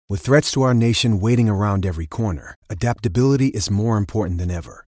With threats to our nation waiting around every corner, adaptability is more important than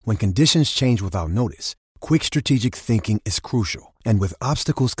ever. When conditions change without notice, quick strategic thinking is crucial. And with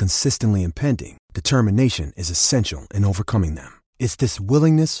obstacles consistently impending, determination is essential in overcoming them. It's this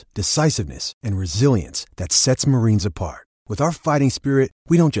willingness, decisiveness, and resilience that sets Marines apart. With our fighting spirit,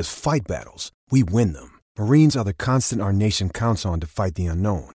 we don't just fight battles, we win them. Marines are the constant our nation counts on to fight the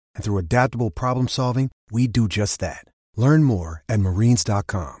unknown. And through adaptable problem solving, we do just that. Learn more at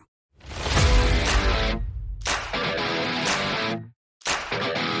marines.com.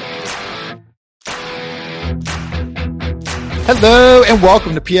 Hello and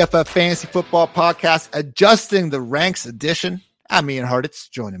welcome to PFF Fantasy Football Podcast, Adjusting the Ranks edition. I'm Ian Hartitz.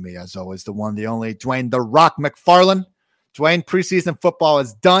 Joining me as always, the one, the only, Dwayne "The Rock" McFarland. Dwayne, preseason football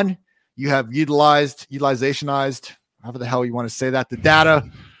is done. You have utilizationized, however the hell you want to say that, the data.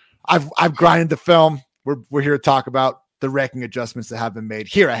 I've grinded the film. We're here to talk about the ranking adjustments that have been made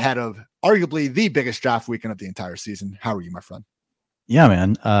here ahead of arguably the biggest draft weekend of the entire season. How are you, my friend? Yeah,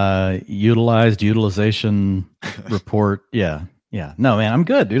 man. Utilization report. Yeah. No, man, I'm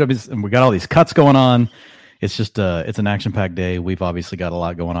good, dude. We got all these cuts going on. It's just it's an action-packed day. We've obviously got a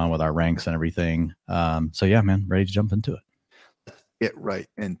lot going on with our ranks and everything. So yeah, man, ready to jump into it. Get right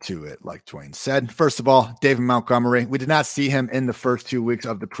into it, like Dwayne said. First of all, David Montgomery. We did not see him in the first 2 weeks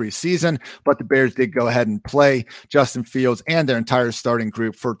of the preseason, but the Bears did go ahead and play Justin Fields and their entire starting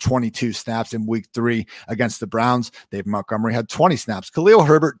group for 22 snaps in week 3 against the Browns. David Montgomery had 20 snaps. Khalil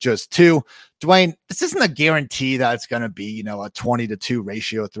Herbert, just 2. Dwayne, this isn't a guarantee that it's going to be, a 20-2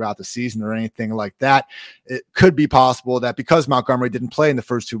 ratio throughout the season or anything like that. It could be possible that because Montgomery didn't play in the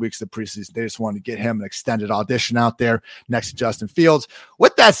first 2 weeks of the preseason, they just wanted to get him an extended audition out there next to Justin Fields.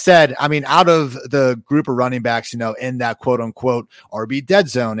 With that said, out of the group of running backs, in that quote unquote RB dead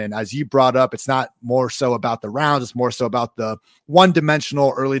zone, and as you brought up, it's not more so about the rounds, it's more so about the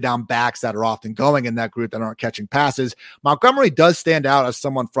one-dimensional early down backs that are often going in that group that aren't catching passes. Montgomery does stand out as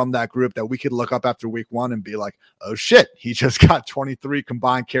someone from that group that we could look up after week 1 and be like, oh shit, he just got 23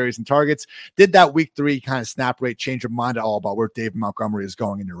 combined carries and targets. Did that week 3 kind of snap rate change your mind at all about where David Montgomery is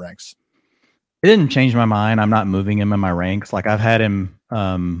going in your ranks? It didn't change my mind. I'm not moving him in my ranks. Like, I've had him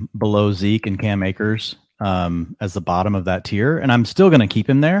below Zeke and Cam Akers as the bottom of that tier, and I'm still going to keep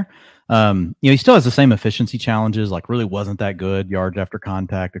him there. He still has the same efficiency challenges, like really wasn't that good, yards after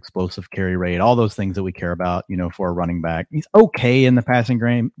contact, explosive carry rate, all those things that we care about, for a running back. He's okay in the passing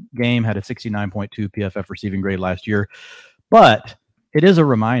game, had a 69.2 PFF receiving grade last year, but it is a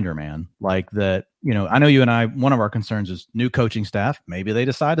reminder, man, like that, I know you and I, one of our concerns is new coaching staff. Maybe they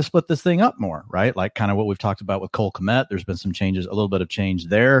decide to split this thing up more, right? Like kind of what we've talked about with Cole Kmet. There's been some changes, a little bit of change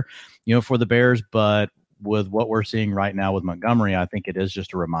there, for the Bears, but with what we're seeing right now with Montgomery, I think it is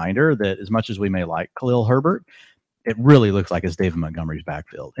just a reminder that as much as we may like Khalil Herbert, it really looks like it's David Montgomery's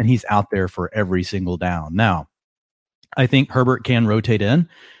backfield, and he's out there for every single down. Now, I think Herbert can rotate in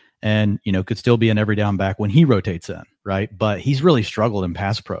and, could still be an every down back when he rotates in, right? But he's really struggled in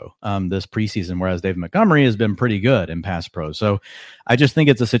pass pro this preseason, whereas David Montgomery has been pretty good in pass pro. So I just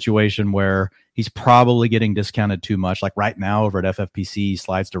think it's a situation where he's probably getting discounted too much. Like right now over at FFPC, he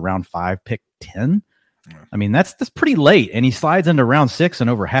slides to round 5, pick 10. That's pretty late, and he slides into round 6 and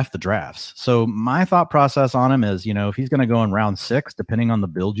over half the drafts. So my thought process on him is, if he's going to go in round 6, depending on the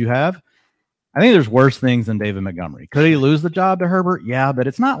build you have, I think there's worse things than David Montgomery. Could he lose the job to Herbert? Yeah, but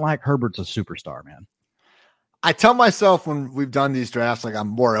it's not like Herbert's a superstar, man. I tell myself when we've done these drafts, like I'm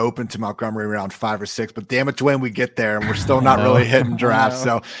more open to Montgomery around 5 or 6, but damn it, Dwayne, we get there and we're still not really hitting drafts.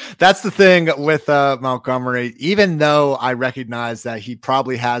 So that's the thing with Montgomery, even though I recognize that he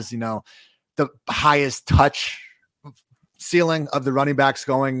probably has, the highest touch ceiling of the running backs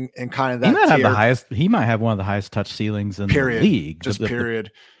going in kind of that he might have one of the highest touch ceilings in the league.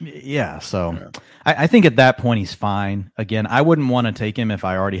 Period. Yeah. So yeah. I think at that point he's fine. Again, I wouldn't want to take him if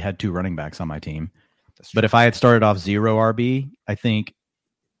I already had 2 running backs on my team. But if I had started off 0 RB, I think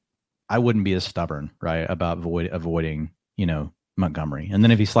I wouldn't be as stubborn, right, about avoiding, Montgomery. And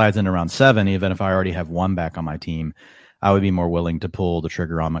then if he slides into round 7, even if I already have 1 back on my team, I would be more willing to pull the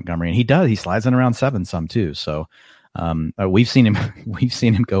trigger on Montgomery. And he does. He slides in around 7 some too. So we've seen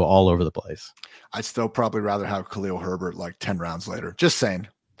him go all over the place. I'd still probably rather have Khalil Herbert like 10 rounds later. Just saying.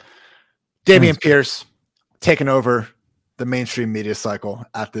 Dameon Pierce taking over the mainstream media cycle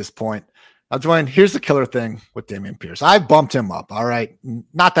at this point. Now, Dwayne, here's the killer thing with Dameon Pierce. I bumped him up, all right?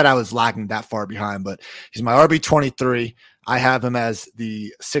 Not that I was lagging that far behind, but he's my RB23. I have him as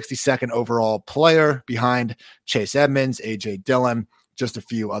the 62nd overall player behind Chase Edmonds, A.J. Dillon, just a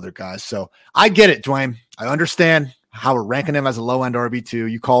few other guys. So I get it, Dwayne. I understand how we're ranking him as a low end RB2.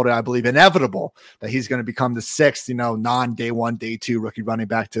 You called it, I believe, inevitable that he's going to become the sixth, non-day one, day two rookie running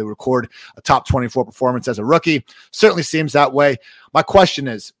back to record a top 24 performance as a rookie. Certainly seems that way. My question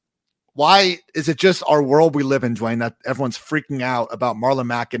is, why is it just our world we live in, Dwayne, that everyone's freaking out about Marlon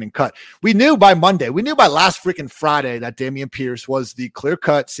Mack getting cut? We knew by Monday, we knew by last freaking Friday that Dameon Pierce was the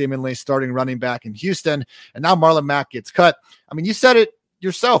clear-cut, seemingly starting running back in Houston, and now Marlon Mack gets cut. I mean, you said it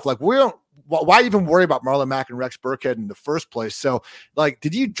yourself. Like, why even worry about Marlon Mack and Rex Burkhead in the first place? So,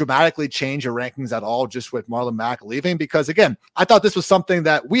 did you dramatically change your rankings at all just with Marlon Mack leaving? Because, again, I thought this was something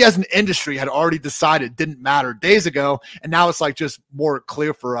that we as an industry had already decided didn't matter days ago, and now it's just more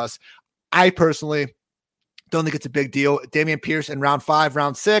clear for us. I personally don't think it's a big deal. Dameon Pierce in round 5,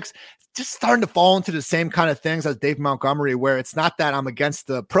 round 6, just starting to fall into the same kind of things as Dave Montgomery, where it's not that I'm against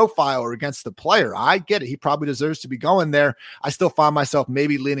the profile or against the player. I get it. He probably deserves to be going there. I still find myself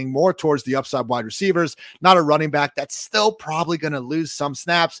maybe leaning more towards the upside wide receivers, not a running back that's still probably going to lose some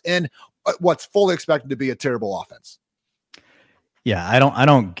snaps in what's fully expected to be a terrible offense. Yeah, I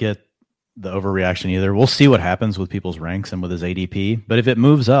don't get the overreaction either. We'll see what happens with people's ranks and with his ADP, but if it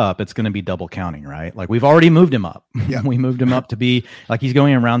moves up, it's going to be double counting, right? We've already moved him up. Yeah. We moved him up to be he's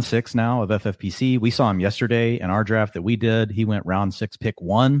going in round 6 now of FFPC. We saw him yesterday in our draft that we did. He went round 6, pick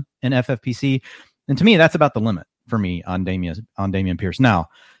 1 in FFPC. And to me, that's about the limit for me on Dameon Pierce. Now,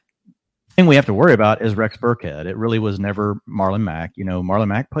 the thing we have to worry about is Rex Burkhead. It really was never Marlon Mack. Marlon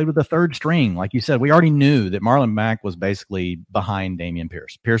Mack played with the third string. Like you said, we already knew that Marlon Mack was basically behind Dameon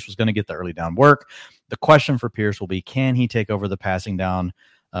Pierce. Pierce was going to get the early down work. The question for Pierce will be, can he take over the passing down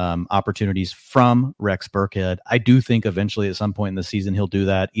opportunities from Rex Burkhead? I do think eventually at some point in the season he'll do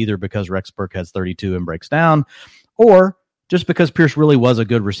that, either because Rex Burkhead's 32 and breaks down, or just because Pierce really was a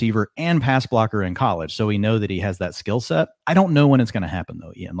good receiver and pass blocker in college. So we know that he has that skill set. I don't know when it's going to happen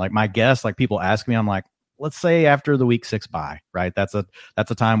though, Ian. My guess, people ask me, I'm like, let's say after the week 6 bye, right? That's a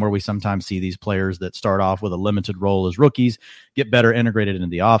time where we sometimes see these players that start off with a limited role as rookies get better integrated into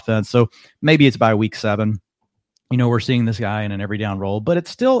the offense. So maybe it's by week 7. We're seeing this guy in an every down role, but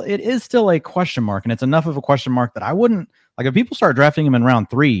it is still a question mark. And it's enough of a question mark that I wouldn't, if people start drafting him in round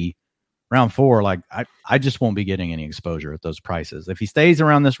 3, round 4, I just won't be getting any exposure at those prices. If he stays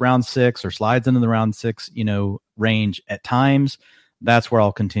around this round 6 or slides into the round 6, range at times, that's where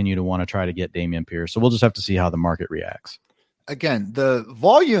I'll continue to want to try to get Dameon Pierce. So we'll just have to see how the market reacts. Again, the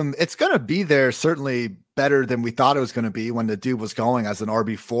volume, it's going to be there certainly better than we thought it was going to be when the dude was going as an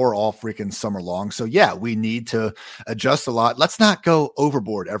RB4 all freaking summer long. So yeah, we need to adjust a lot. Let's not go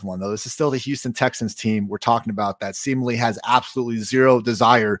overboard, everyone, though. This is still the Houston Texans team we're talking about that seemingly has absolutely zero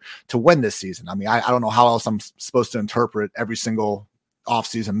desire to win this season. I mean, I don't know how else I'm supposed to interpret every single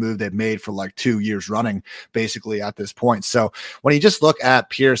offseason move they've made for 2 years running, basically at this point. So when you just look at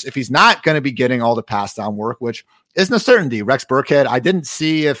Pierce, if he's not going to be getting all the pass down work, which isn't a certainty. Rex Burkhead, I didn't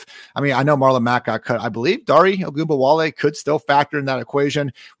see I know Marlon Mack got cut. I believe Dari Ogunbowale could still factor in that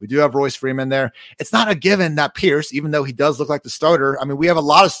equation. We do have Royce Freeman there. It's not a given that Pierce, even though he does look like the starter, we have a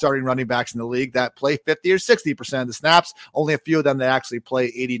lot of starting running backs in the league that play 50 or 60% of the snaps. Only a few of them that actually play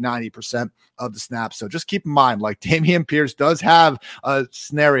 80, 90% of the snaps. So just keep in mind, Dameon Pierce does have a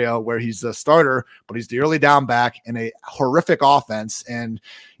scenario where he's a starter, but he's the early down back in a horrific offense. And,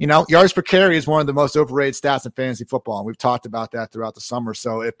 yards per carry is one of the most overrated stats in fantasy football. And we've talked about that throughout the summer.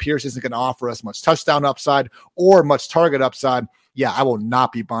 So if Pierce isn't going to offer us much touchdown upside or much target upside, I will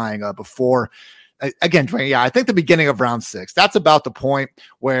not be buying before. Again, I think the beginning of round 6, that's about the point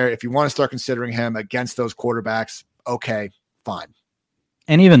where if you want to start considering him against those quarterbacks, okay, fine.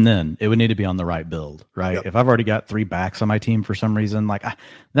 And even then, it would need to be on the right build, right? Yep. If I've already got 3 backs on my team for some reason,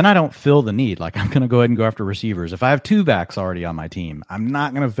 then I don't feel the need. I'm going to go ahead and go after receivers. If I have 2 backs already on my team, I'm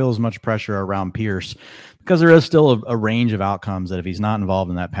not going to feel as much pressure around Pierce because there is still a range of outcomes that if he's not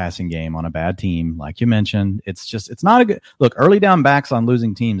involved in that passing game on a bad team, like you mentioned, it's not a good look. Early down backs on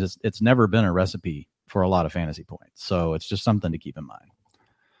losing teams, it's never been a recipe for a lot of fantasy points. So it's just something to keep in mind.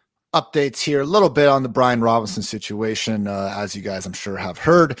 Updates here a little bit on the Brian Robinson situation. As you guys, I'm sure, have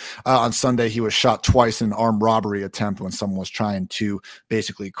heard, on Sunday, he was shot twice in an armed robbery attempt when someone was trying to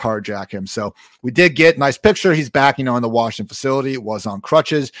basically carjack him. So we did get a nice picture. He's back, in the Washington facility. It was on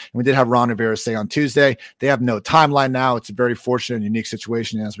crutches. And we did have Ron Rivera say on Tuesday, they have no timeline now. It's a very fortunate and unique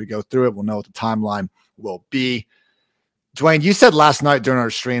situation. And as we go through it, we'll know what the timeline will be. Dwayne, you said last night during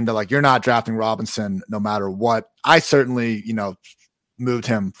our stream that you're not drafting Robinson no matter what. I certainly, moved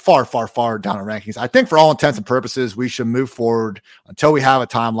him far, far, far down in rankings. I think for all intents and purposes, we should move forward until we have a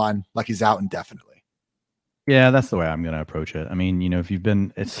timeline he's out indefinitely. Yeah, that's the way I'm going to approach it. If you've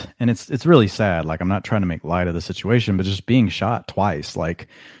been, it's really sad. I'm not trying to make light of the situation, but just being shot twice,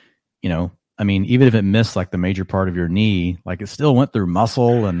 I mean, even if it missed like the major part of your knee, like it still went through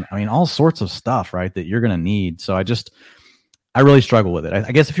muscle and I mean, all sorts of stuff, right, that you're going to need. So I really struggle with it.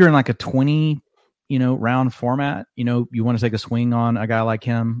 I guess if you're in like a 20, round format, you want to take a swing on a guy like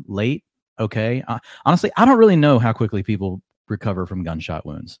him late. Okay. Honestly, I don't really know how quickly people recover from gunshot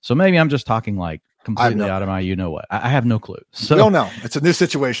wounds. So maybe I'm just talking like completely out of my, what, I have no clue. So we don't know. It's a new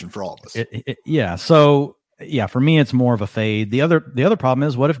situation for all of us. Yeah. So yeah, for me, it's more of a fade. The other problem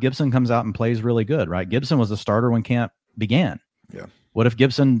is, what if Gibson comes out and plays really good, right? Gibson was the starter when camp began. Yeah. What if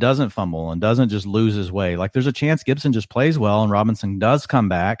Gibson doesn't fumble and doesn't just lose his way? Like there's a chance Gibson just plays well and Robinson does come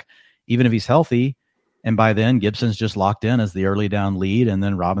back, even if he's healthy. And by then Gibson's just locked in as the early down lead. And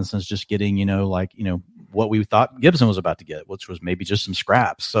then Robinson's just getting, what we thought Gibson was about to get, which was maybe just some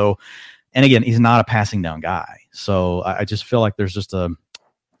scraps. So, and again, he's not a passing down guy. So I just feel like there's just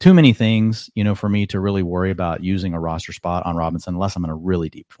too many things, for me to really worry about using a roster spot on Robinson unless I'm in a really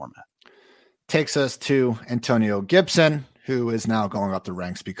deep format. Takes us to Antonio Gibson, who is now going up the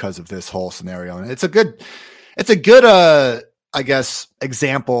ranks because of this whole scenario. And it's a good, I guess,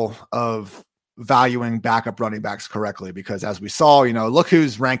 example of valuing backup running backs correctly, because as we saw, look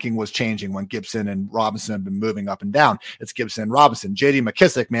whose ranking was changing when Gibson and Robinson have been moving up and down. It's Gibson and Robinson. JD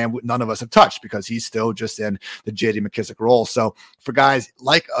McKissic, man, none of us have touched because he's still just in the JD McKissic role. So for guys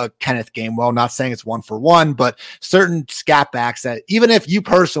like Kenneth Gainwell, not saying it's 1-for-1, but certain scat backs that even if you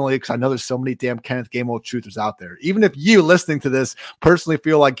personally, because I know there's so many damn Kenneth Gainwell truthers out there, even if you listening to this personally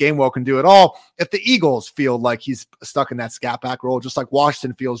feel like Gainwell can do it all, if the Eagles feel like he's stuck in that scat back role, just like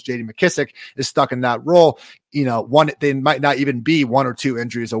Washington feels JD McKissic is stuck in that role, they might not even be 1 or 2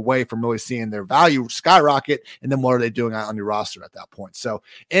 injuries away from really seeing their value skyrocket. And then what are they doing on your roster at that point? So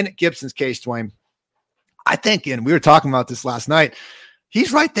in Gibson's case, Dwayne, I think, and we were talking about this last night,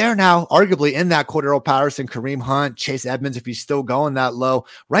 he's right there now, arguably in that Cordero Patterson, Kareem Hunt, Chase Edmonds, if he's still going that low,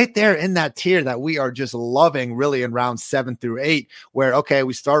 right there in that tier that we are just loving really in rounds 7 through 8, where, okay,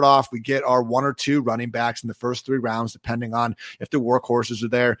 we start off, we get our 1 or 2 running backs in the first 3 rounds, depending on if the workhorses are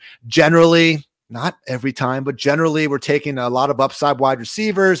there. Generally, not every time, but generally we're taking a lot of upside wide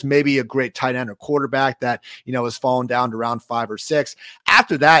receivers, maybe a great tight end or quarterback that, has fallen down to round 5 or 6.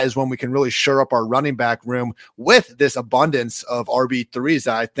 After that is when we can really shore up our running back room with this abundance of RB3s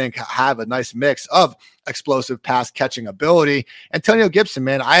that I think have a nice mix of explosive pass catching ability. Antonio Gibson,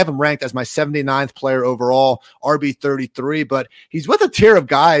 man, I have him ranked as my 79th player overall, RB33, but he's with a tier of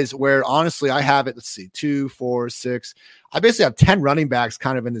guys where honestly I have it, 2, 4, 6. I basically have 10 running backs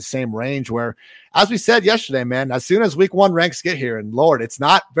kind of in the same range where, as we said yesterday, man, as soon as week 1 ranks get here, and Lord, it's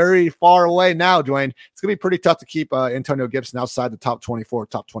not very far away now, Dwayne, it's going to be pretty tough to keep Antonio Gibson outside the top 24,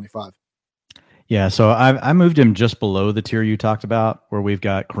 top 25. Yeah, so I moved him just below the tier you talked about, where we've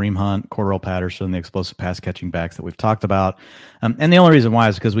got Kareem Hunt, Cordero Patterson, the explosive pass catching backs that we've talked about. And the only reason why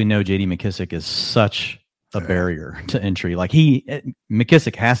is because we know JD McKissic is such a barrier to entry. Like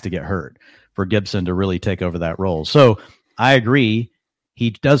McKissic has to get hurt for Gibson to really take over that role. So I agree. He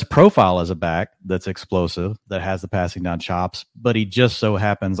does profile as a back that's explosive, that has the passing down chops, but he just so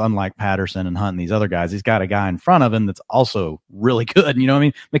happens, unlike Patterson and Hunt and these other guys, he's got a guy in front of him that's also really good. You know what I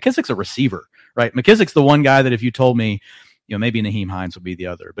mean? McKissic's a receiver, right? McKissic's the one guy that if you told me, maybe Naheem Hines would be the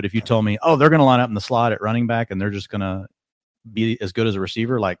other, but if you told me, oh, they're going to line up in the slot at running back and they're just going to be as good as a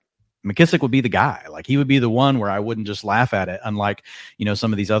receiver, like McKissic would be the guy. Like he would be the one where I wouldn't just laugh at it. Unlike,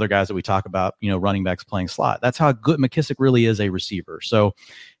 some of these other guys that we talk about, running backs playing slot. That's how good McKissic really is a receiver. So,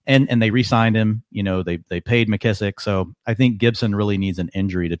 and they re-signed him, they paid McKissic. So I think Gibson really needs an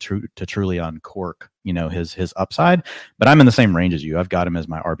injury to truly uncork, his upside, but I'm in the same range as you. I've got him as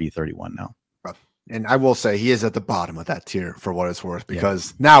my RB31 now. And I will say he is at the bottom of that tier for what it's worth,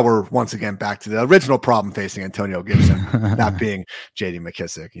 because now we're once again back to the original problem facing Antonio Gibson, not being JD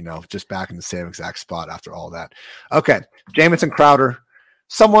McKissic, just back in the same exact spot after all that. Okay. Jamison Crowder,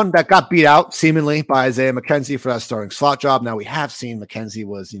 someone that got beat out seemingly by Isaiah McKenzie for that starting slot job. Now we have seen McKenzie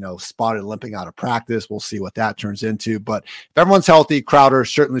was, spotted limping out of practice. We'll see what that turns into, but if everyone's healthy, Crowder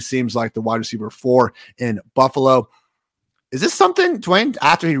certainly seems like the wide receiver 4 in Buffalo. Is this something, Dwayne,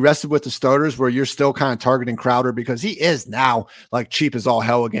 after he rested with the starters, where you're still kind of targeting Crowder, because he is now like cheap as all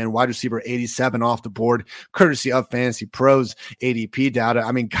hell again, wide receiver 87 off the board, courtesy of Fantasy Pros ADP data.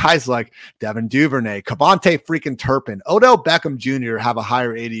 I mean, guys like Devin Duvernay, Kavonte freaking Turpin, Odell Beckham Jr. have a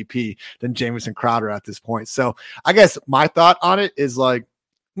higher ADP than Jamison Crowder at this point. So I guess my thought on it is like,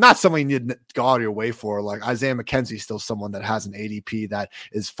 not someone you need to go out of your way for. Like Isaiah McKenzie is still someone that has an ADP that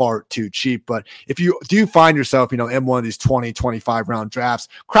is far too cheap. But if you do find yourself, in one of these 20, 25 round drafts,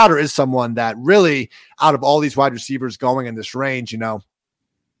 Crowder is someone that really, out of all these wide receivers going in this range,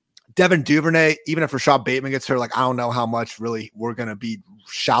 Devin Duvernay, even if Rashad Bateman gets hurt, like, I don't know how much really we're going to be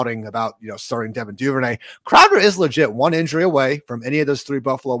shouting about, starting Devin Duvernay. Crowder is legit one injury away from any of those 3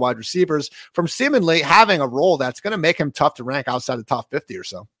 Buffalo wide receivers from seemingly having a role that's going to make him tough to rank outside the top 50 or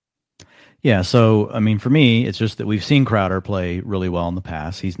so. Yeah. So, I mean, for me, it's just that we've seen Crowder play really well in the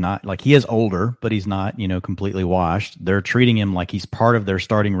past. He's not like, he is older, but he's not, completely washed. They're treating him like he's part of their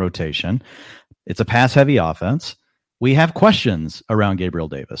starting rotation. It's a pass heavy offense. We have questions around Gabriel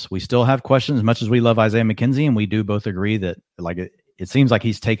Davis. We still have questions as much as we love Isaiah McKenzie, and we do both agree that it seems like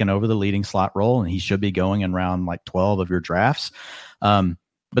he's taken over the leading slot role and he should be going in round 12 of your drafts.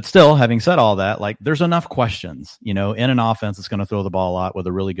 But still, having said all that, there's enough questions, in an offense that's going to throw the ball a lot with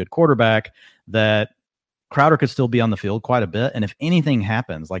a really good quarterback, that Crowder could still be on the field quite a bit. And if anything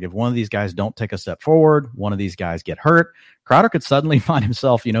happens, if one of these guys don't take a step forward, one of these guys get hurt, Crowder could suddenly find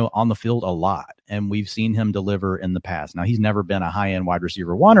himself, on the field a lot. And we've seen him deliver in the past. Now, he's never been a high-end wide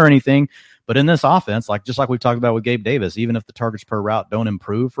receiver 1 or anything, but in this offense, just like we've talked about with Gabe Davis, even if the targets per route don't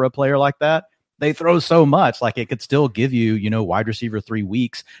improve for a player like that, they throw so much, it could still give you, wide receiver 3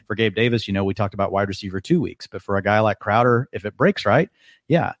 weeks. For Gabe Davis, we talked about wide receiver 2 weeks, but for a guy like Crowder, if it breaks right,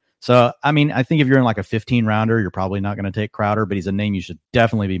 yeah. So, I mean, I think if you're in a 15 rounder, you're probably not going to take Crowder, but he's a name you should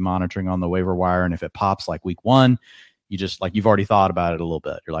definitely be monitoring on the waiver wire. And if it pops week 1, you just you've already thought about it a little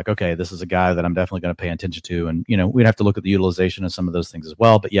bit. You're okay, this is a guy that I'm definitely going to pay attention to. And, we'd have to look at the utilization of some of those things as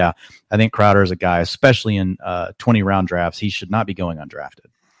well. But yeah, I think Crowder is a guy, especially in 20 round drafts, he should not be going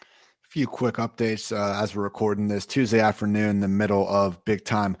undrafted. Few quick updates as we're recording this Tuesday afternoon, the middle of big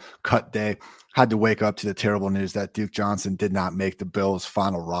time cut day. Had to wake up to the terrible news that Duke Johnson did not make the Bills'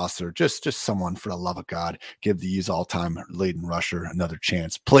 final roster. Just someone, for the love of God, give the U's all-time leading rusher another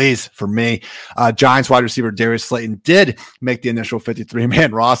chance, please, for me. Giants wide receiver Darius Slayton did make the initial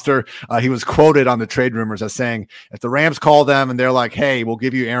 53-man roster. He was quoted on the trade rumors as saying, if the Rams call them and they're like, hey, we'll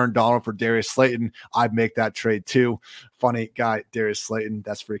give you Aaron Donald for Darius Slayton, I'd make that trade too. Funny guy, Darius Slayton.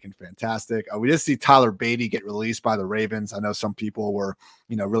 That's freaking fantastic. We did see Tyler Beatty get released by the Ravens. I know some people were,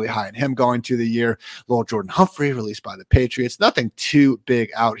 really high on him going to the year. Little Jordan Humphrey released by the Patriots. Nothing too big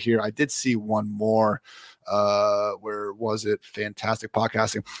out here. I did see one more. Where was it? Fantastic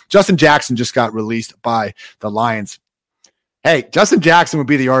podcasting. Justin Jackson just got released by the Lions. Hey, Justin Jackson would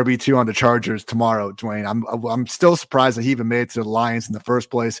be the RB2 on the Chargers tomorrow, Dwayne. I'm still surprised that he even made it to the Lions in the first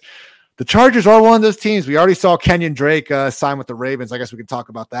place. The Chargers are one of those teams. We already saw Kenyon Drake sign with the Ravens. I guess we can talk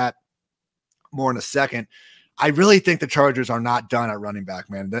about that more in a second. I really think the Chargers are not done at running back,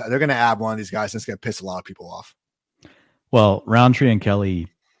 man. They're going to add one of these guys that's going to piss a lot of people off. Well, Roundtree and Kelly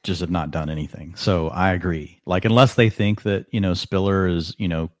just have not done anything. So I agree. Unless they think that, Spiller is,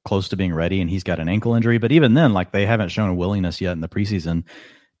 close to being ready and he's got an ankle injury. But even then, they haven't shown a willingness yet in the preseason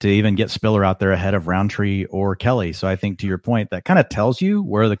to even get Spiller out there ahead of Roundtree or Kelly. So I think, to your point, that kind of tells you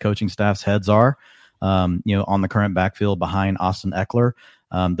where the coaching staff's heads are, on the current backfield behind Austin Eckler.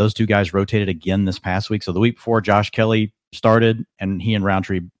 Those 2 guys rotated again this past week. So the week before, Josh Kelly started and he and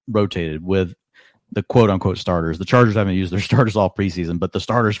Roundtree rotated with the quote unquote starters. The Chargers haven't used their starters all preseason, but the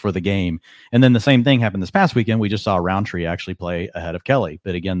starters for the game. And then the same thing happened this past weekend. We just saw Roundtree actually play ahead of Kelly,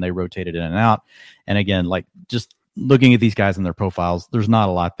 but again, they rotated in and out. And again, just looking at these guys and their profiles, there's not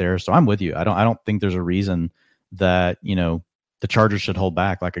a lot there. So I'm with you. I don't think there's a reason that, the Chargers should hold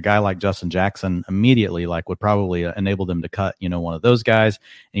back. A guy like Justin Jackson immediately would probably enable them to cut, one of those guys,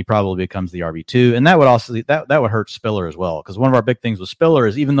 and he probably becomes the RB2. And that would also, that would hurt Spiller as well. Because one of our big things with Spiller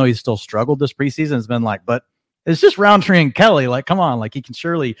is, even though he's still struggled this preseason, it's been but it's just Roundtree and Kelly. Come on, he can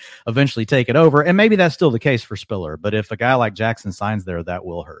surely eventually take it over. And maybe that's still the case for Spiller. But if a guy like Jackson signs there, that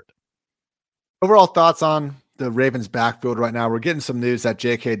will hurt. Overall thoughts on the Ravens backfield right now? We're getting some news that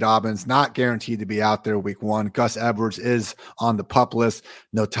J.K. Dobbins not guaranteed to be out there week 1. Gus Edwards is on the PUP list.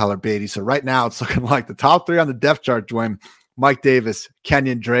 No Tyler Beatty. So right now it's looking like the top 3 on the depth chart, Dwayne: Mike Davis,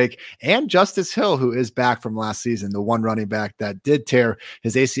 Kenyon Drake, and Justice Hill, who is back from last season, the one running back that did tear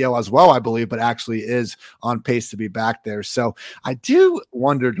his ACL as well, I believe, but actually is on pace to be back there. So I do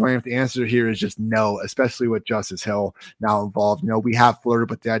wonder, Dwayne, if the answer here is just no, especially with Justice Hill now involved. We have flirted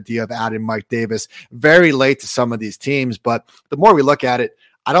with the idea of adding Mike Davis very late to some of these teams, but the more we look at it,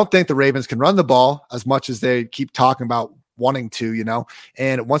 I don't think the Ravens can run the ball as much as they keep talking about wanting to,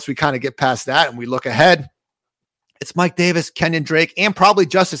 and once we kind of get past that and we look ahead, it's Mike Davis, Kenyon Drake, and probably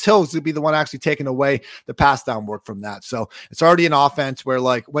Justice Hill to be the one actually taking away the pass down work from that. So it's already an offense where,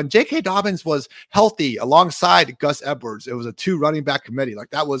 when J.K. Dobbins was healthy alongside Gus Edwards, it was a 2 running back committee.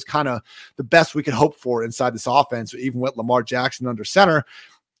 That was kind of the best we could hope for inside this offense, even with Lamar Jackson under center.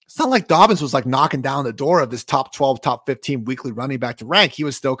 it's not like Dobbins was like knocking down the door of this top 12, top 15 weekly running back to rank. He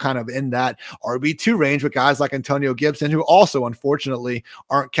was still kind of in that RB2 range with guys like Antonio Gibson, who also unfortunately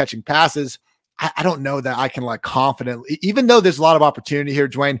aren't catching passes. I don't know that I can like confidently, even though there's a lot of opportunity here,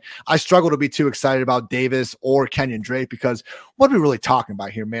 Dwayne, I struggle to be too excited about Davis or Kenyon Drake, because what are we really talking about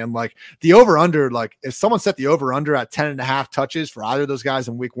here, man? Like the over under, like if someone set the over under at 10.5 touches for either of those guys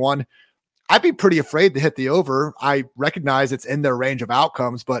in week one, I'd be pretty afraid to hit the over. I recognize it's in their range of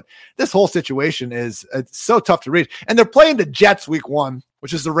outcomes, but this whole situation it's so tough to read. And they're playing the Jets week one,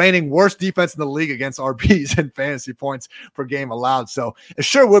 which is the reigning worst defense in the league against RBs and fantasy points per game allowed. So it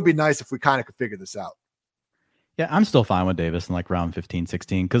sure would be nice if we kind of could figure this out. Yeah, I'm still fine with Davis in like round 15,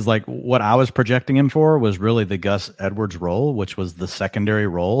 16, because like what I was projecting him for was really the Gus Edwards role, which was the secondary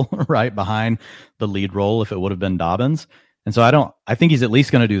role right behind the lead role if it would have been Dobbins. And so I think he's at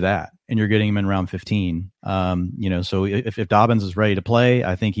least going to do that. And you're getting him in round 15. So if Dobbins is ready to play,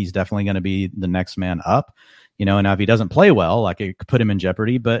 I think he's definitely going to be the next man up. And now if he doesn't play well, like it could put him in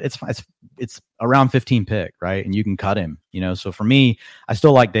jeopardy, but it's a round 15 pick, right? And you can cut him, so for me, I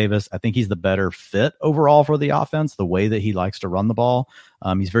still like Davis. I think he's the better fit overall for the offense, the way that he likes to run the ball.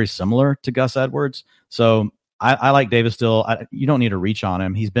 He's very similar to Gus Edwards. So I like Davis still. You don't need to reach on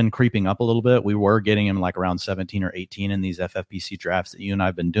him. He's been creeping up a little bit. We were getting him like around 17 or 18 in these FFPC drafts that you and I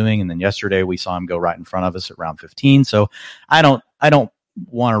have been doing. And then yesterday we saw him go right in front of us at round 15. So I don't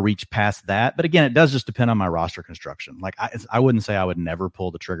want to reach past that. But again, it does just depend on my roster construction. Like I wouldn't say I would never pull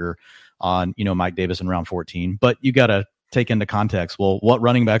the trigger on, Mike Davis in round 14, but you got to take into context, well, what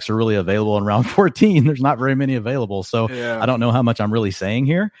running backs are really available in round 14? There's not very many available. So yeah. I don't know how much I'm really saying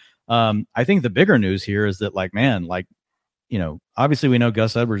here. I think the bigger news here is that obviously we know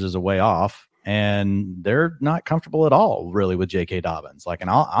Gus Edwards is a way off and they're not comfortable at all really with J.K. Dobbins. And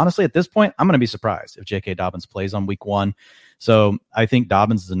honestly, at this point, I'm going to be surprised if J.K. Dobbins plays on week one. So I think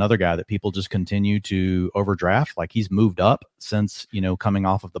Dobbins is another guy that people just continue to overdraft. Like he's moved up since, coming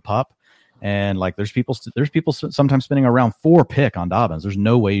off of the pup. And like, there's people sometimes spending around 4 pick on Dobbins. There's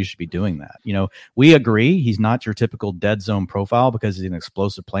no way you should be doing that. We agree he's not your typical dead zone profile because he's an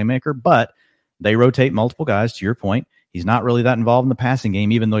explosive playmaker, but they rotate multiple guys. To your point, he's not really that involved in the passing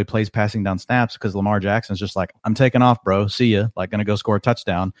game, even though he plays passing down snaps, because Lamar Jackson's just like, I'm taking off, bro. See ya. Like, going to go score a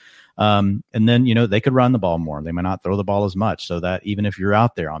touchdown. And then, they could run the ball more. They might not throw the ball as much, so that even if you're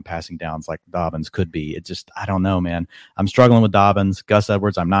out there on passing downs like Dobbins could be, I don't know, man. I'm struggling with Dobbins. Gus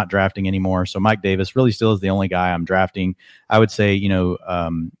Edwards, I'm not drafting anymore. So Mike Davis really still is the only guy I'm drafting. I would say,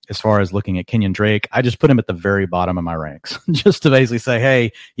 as far as looking at Kenyon Drake, I just put him at the very bottom of my ranks just to basically say,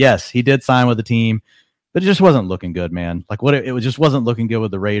 hey, yes, he did sign with the team, but it just wasn't looking good, man. Like it just wasn't looking good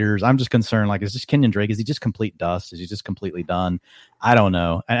with the Raiders. I'm just concerned. Like, is this Kenyon Drake? Is he just complete dust? Is he just completely done? I don't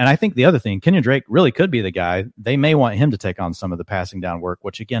know. And I think the other thing, Kenyon Drake really could be the guy. They may want him to take on some of the passing down work,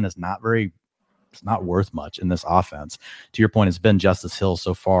 which again is it's not worth much in this offense. To your point, it's been Justice Hill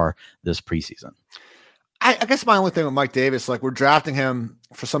so far this preseason. I guess my only thing with Mike Davis, like we're drafting him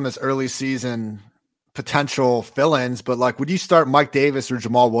for some of this early season potential fill-ins, but like, would you start Mike Davis or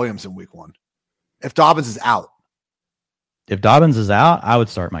Jamal Williams in week one? If Dobbins is out. If Dobbins is out, I would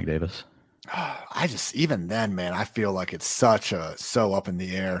start Mike Davis. Even then, man, I feel like it's so up in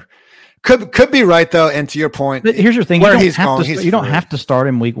the air. Could be right though. And to your point, but here's your thing: you don't have to start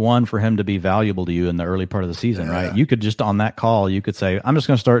him week one for him to be valuable to you in the early part of the season, right? You could just on that call, you could say, I'm just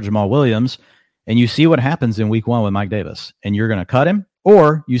going to start Jamal Williams, and you see what happens in week one with Mike Davis, and you're going to cut him,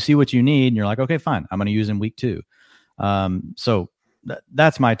 or you see what you need, and you're like, okay, fine, I'm going to use him week 2. So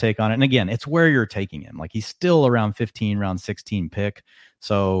that's my take on it. And again, it's where you're taking him. Like he's still around 15, round 16 pick.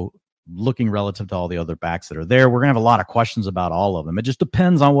 So looking relative to all the other backs that are there, we're going to have a lot of questions about all of them. It just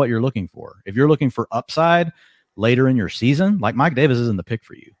depends on what you're looking for. If you're looking for upside later in your season, like Mike Davis isn't the pick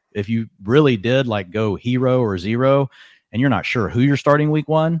for you. If you really did like go hero or zero and you're not sure who you're starting week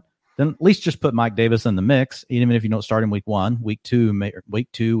one, then at least just put Mike Davis in the mix. Even if you don't start him week 1, week 2,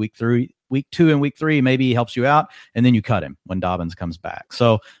 week 3, week 2 and week 3, maybe he helps you out, and then you cut him when Dobbins comes back.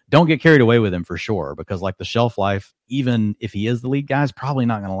 So don't get carried away with him for sure, because like the shelf life, even if he is the lead guy, is probably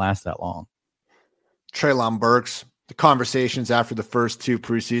not going to last that long. Treylon Burks, the conversations after the first 2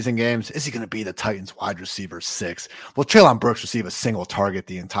 preseason games, is he going to be the Titans wide receiver 6? Well, Treylon Burks received a single target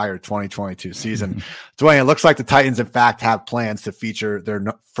the entire 2022 season. Dwayne, it looks like the Titans, in fact, have plans to feature their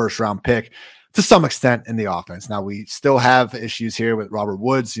first round pick to some extent in the offense. Now, we still have issues here with Robert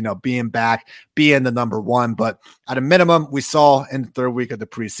Woods, being back, being the number 1, but at a minimum, we saw in the 3rd week of the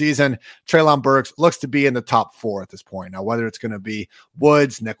preseason, Treylon Burks looks to be in the top 4 at this point. Now, whether it's going to be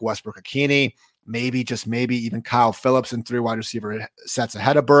Woods, Nick Westbrook-Ikhine, maybe even Kyle Phillips in 3 wide receiver sets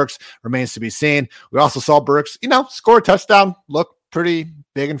ahead of Burks remains to be seen. We also saw Burks, score a touchdown, look pretty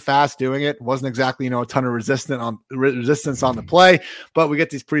big and fast doing it. Wasn't exactly, a ton of resistance on the play, but we get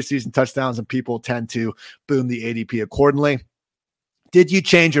these preseason touchdowns and people tend to boom the ADP accordingly. Did you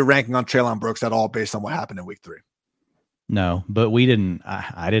change your ranking on Treylon Burks at all based on what happened in week 3? No, but we didn't.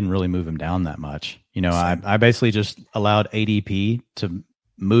 I didn't really move him down that much. I basically just allowed ADP to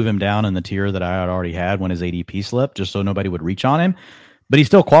move him down in the tier that I had already had when his ADP slipped, just so nobody would reach on him. But he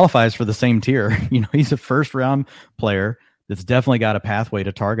still qualifies for the same tier. He's a first round player that's definitely got a pathway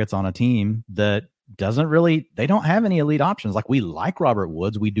to targets on a team that they don't have any elite options. Like, we like Robert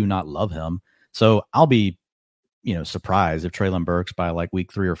Woods. We do not love him. So I'll be, surprised if Treylon Burks by like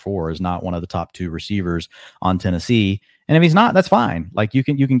week 3 or 4 is not one of the top 2 receivers on Tennessee. And if he's not, that's fine. Like, you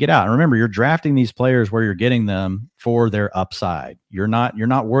can get out. And remember, you're drafting these players where you're getting them for their upside. You're not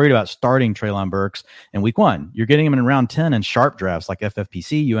worried about starting Treylon Burks in week 1. You're getting him in round 10 in sharp drafts like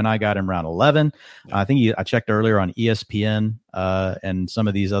FFPC. You and I got him round 11. Yeah. I checked earlier on ESPN and some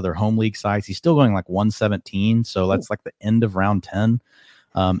of these other home league sites. He's still going like 117. So that's like the end of round 10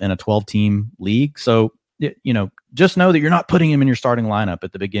 in a 12-team league. So, just know that you're not putting him in your starting lineup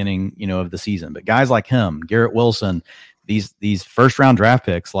at the beginning, of the season. But guys like him, Garrett Wilson, these first round draft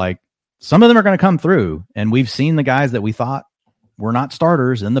picks, like, some of them are going to come through. And we've seen the guys that we thought were not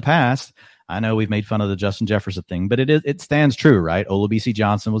starters in the past. I know we've made fun of the Justin Jefferson thing, but it stands true, right? Olabisi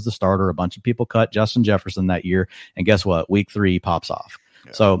Johnson was the starter. A bunch of people cut Justin Jefferson that year. And guess what? Week 3 pops off.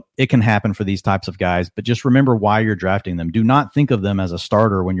 Yeah. So it can happen for these types of guys, but just remember why you're drafting them. Do not think of them as a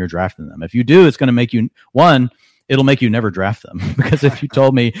starter when you're drafting them. If you do, it's going to make you, it'll make you never draft them. Because if you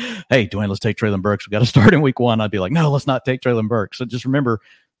told me, hey, Dwayne, let's take Treylon Burks, we got to start in week 1, I'd be like, no, let's not take Treylon Burks. So just remember,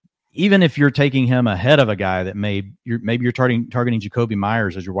 even if you're taking him ahead of a guy that maybe you're targeting Jacoby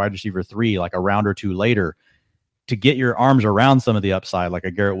Myers as your wide receiver 3, like a round or 2 later, to get your arms around some of the upside, like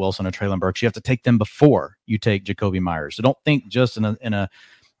a Garrett Wilson or Treylon Burks, you have to take them before you take Jacoby Myers. So don't think just in a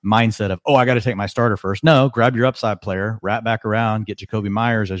mindset of, I got to take my starter first. No, grab your upside player, wrap back around, get Jacoby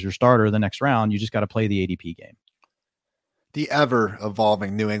Myers as your starter the next round. You just got to play the ADP game. The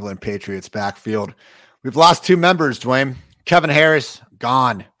ever-evolving New England Patriots backfield. We've lost 2 members, Dwayne. Kevin Harris,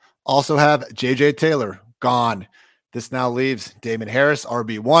 gone. Also have J.J. Taylor, gone. This now leaves Damon Harris,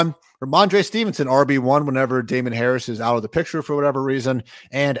 RB1. Ramondre Stevenson, RB1, whenever Damon Harris is out of the picture for whatever reason.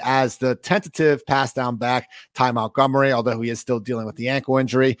 And as the tentative pass down back, Ty Montgomery, although he is still dealing with the ankle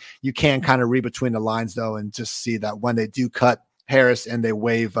injury. You can kind of read between the lines, though, and just see that when they do cut Harris and they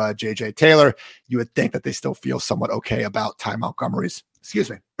waive J.J. Taylor, you would think that they still feel somewhat okay about Ty Montgomery's,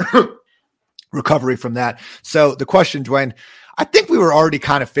 recovery from that. So the question, Dwayne, I think we were already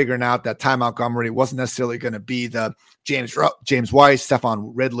kind of figuring out that Ty Montgomery wasn't necessarily going to be the James Weiss,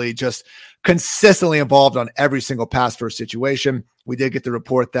 Stephon Ridley, just consistently involved on every single pass first situation. We did get the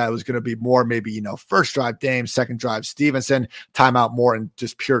report that it was going to be more maybe, first drive Dame, second drive Stevenson, timeout more in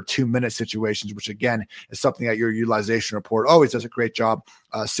just pure 2-minute situations, which again is something that your utilization report always does a great job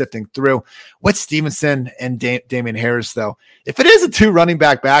sifting through. With Stevenson and Damian Harris, though, if it is a 2 running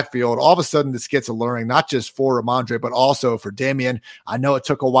back backfield, all of a sudden this gets alluring, not just for Ramondre, but also for Damian. I know it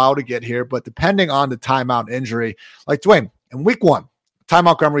took a while to get here, but depending on the timeout injury, like Dwayne, in week 1, Ty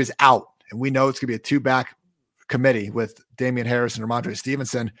Montgomery is out, and we know it's going to be a 2-back committee with Damian Harris and Ramondre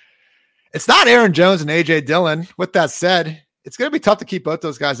Stevenson. It's not Aaron Jones and A.J. Dillon. With that said, it's going to be tough to keep both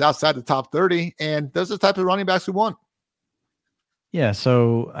those guys outside the top 30, and those are the type of running backs we want. Yeah,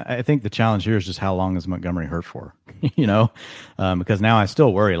 so I think the challenge here is just how long is Montgomery hurt for, because now I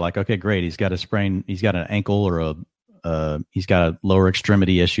still worry, like, okay, great, he's got a sprain, he's got an ankle or he's got a lower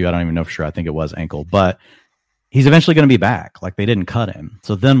extremity issue. I don't even know for sure. I think it was ankle, but he's eventually going to be back. Like, they didn't cut him.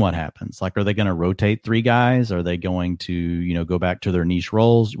 So then what happens? Like, are they going to rotate 3 guys? Are they going to, go back to their niche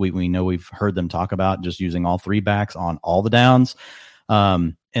roles? We know we've heard them talk about just using all 3 backs on all the downs.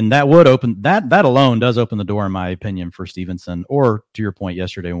 And that would open that alone does open the door, in my opinion, for Stevenson, or to your point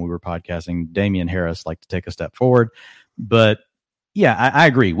yesterday when we were podcasting, Damian Harris, like, to take a step forward. But yeah, I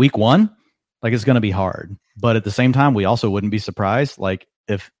agree. Week 1, like, it's going to be hard, but at the same time, we also wouldn't be surprised. Like,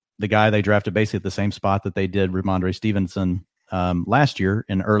 if the guy they drafted basically at the same spot that they did Ramondre Stevenson last year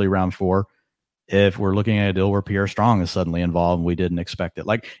in early round 4, if we're looking at a deal where Pierre Strong is suddenly involved and we didn't expect it,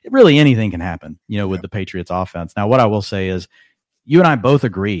 like, really anything can happen, with the Patriots offense. Now, what I will say is, you and I both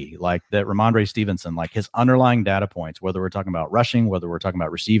agree, like, that Ramondre Stevenson, like, his underlying data points, whether we're talking about rushing, whether we're talking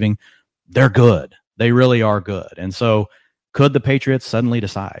about receiving, they're good. They really are good. And so could the Patriots suddenly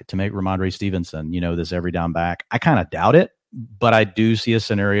decide to make Ramondre Stevenson, this every down back? I kind of doubt it, but I do see a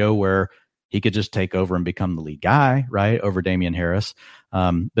scenario where he could just take over and become the lead guy, right, over Damian Harris.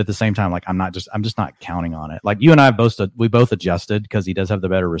 But at the same time, like, I'm just not counting on it. Like, you and I both adjusted because he does have the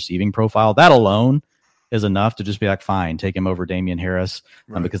better receiving profile. That alone is enough to just be like, fine, take him over Damian Harris,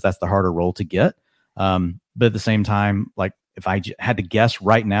 because that's the harder role to get. But at the same time, like if I had to guess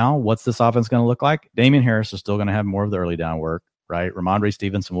right now, what's this offense going to look like? Damian Harris is still going to have more of the early down work, right? Ramondre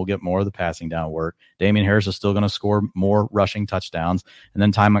Stevenson will get more of the passing down work. Damian Harris is still going to score more rushing touchdowns. And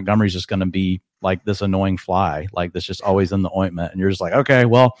then Ty Montgomery is just going to be like this annoying fly, like that's just always in the ointment. And you're just like, okay,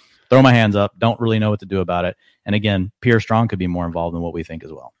 well, throw my hands up. Don't really know what to do about it. And again, Pierre Strong could be more involved than what we think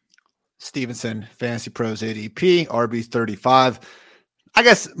as well. Stevenson, Fantasy Pros ADP, RB 35. I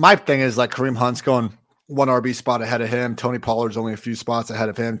guess my thing is like Kareem Hunt's going one RB spot ahead of him. Tony Pollard's only a few spots ahead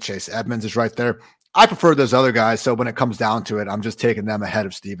of him. Chase Edmonds is right there. I prefer those other guys. So when it comes down to it, I'm just taking them ahead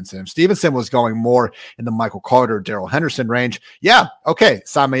of Stevenson. If Stevenson was going more in the Michael Carter, Darrell Henderson range, yeah, okay,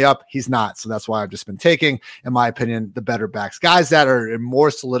 sign me up. He's not. So that's why I've just been taking, in my opinion, the better backs. Guys that are in more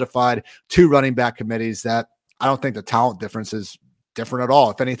solidified 2 running back committees that I don't think the talent difference is different at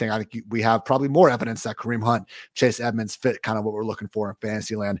all. If anything, I think we have probably more evidence that Kareem Hunt, Chase Edmonds fit kind of what we're looking for in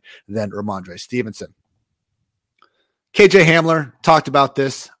Fantasyland than Ramondre Stevenson. KJ Hamler talked about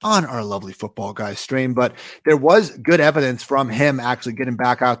this on our lovely Football Guys stream, but there was good evidence from him actually getting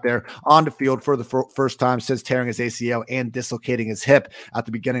back out there on the field for the first time since tearing his ACL and dislocating his hip at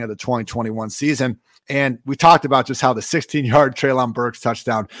the beginning of the 2021 season. And we talked about just how the 16-yard Treylon Burks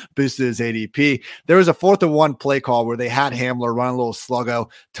touchdown boosted his ADP. There was a 4th and 1 play call where they had Hamler run a little sluggo,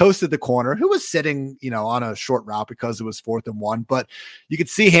 toasted the corner, who was sitting, on a short route because it was 4th and 1. But you could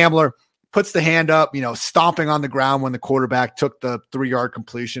see Hamler puts the hand up, stomping on the ground when the quarterback took the 3-yard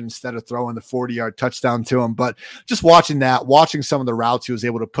completion instead of throwing the 40-yard touchdown to him. But just watching some of the routes he was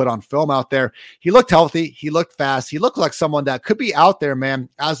able to put on film out there, he looked healthy. He looked fast. He looked like someone that could be out there, man,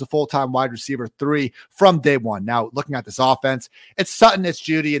 as a full-time wide receiver 3 from day one. Now, looking at this offense, it's Sutton, it's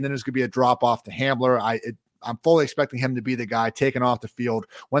Judy, and then there's going to be a drop off to Hamler. I'm fully expecting him to be the guy taken off the field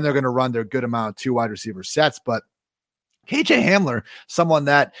when they're going to run their good amount of 2 wide receiver sets. But KJ Hamler, someone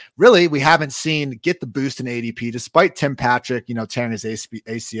that really we haven't seen get the boost in ADP, despite Tim Patrick, tearing his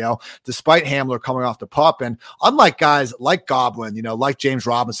ACL, despite Hamler coming off the pup. And unlike guys like Godwin, like James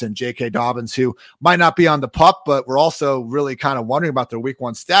Robinson, J.K. Dobbins, who might not be on the pup, but we're also really kind of wondering about their week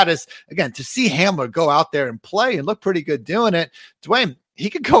 1 status. Again, to see Hamler go out there and play and look pretty good doing it, Dwayne, he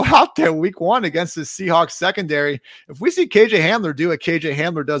could go out there week 1 against the Seahawks secondary. If we see KJ Hamler do what KJ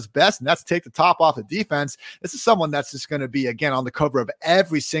Hamler does best, and that's take the top off the defense, this is someone that's just going to be, again, on the cover of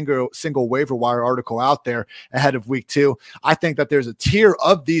every single waiver wire article out there ahead of week 2. I think that there's a tier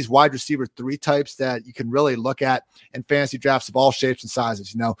of these wide receiver 3 types that you can really look at in fantasy drafts of all shapes and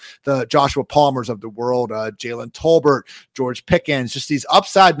sizes. The Joshua Palmers of the world, Jalen Tolbert, George Pickens, just these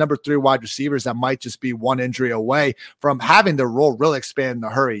upside number 3 wide receivers that might just be one injury away from having their role really expand in a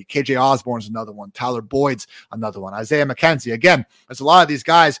hurry. KJ Osborne's another one. Tyler Boyd's another one. Isaiah McKenzie. Again, there's a lot of these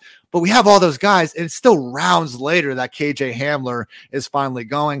guys, but we have all those guys, and it's still rounds later that KJ Hamler is finally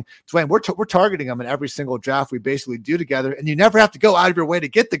going. Dwayne, we're targeting him in every single draft we basically do together, and you never have to go out of your way to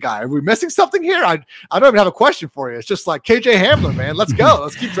get the guy. Are we missing something here? I don't even have a question for you. It's just like KJ Hamler, man. Let's go.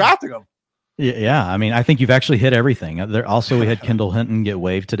 Let's keep drafting him. Yeah. I mean, I think you've actually hit everything. We had Kendall Hinton get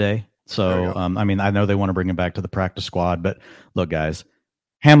waived today. So, I know they want to bring him back to the practice squad, but look, guys,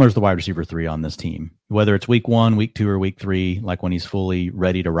 Hamler's the wide receiver 3 on this team, whether it's week 1, week 2, or week 3, like when he's fully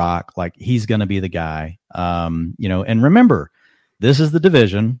ready to rock, like he's going to be the guy. And remember, this is the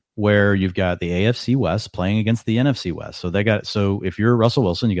division where you've got the AFC West playing against the NFC West. So if you're Russell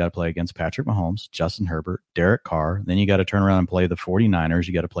Wilson, you got to play against Patrick Mahomes, Justin Herbert, Derek Carr. Then you got to turn around and play the 49ers.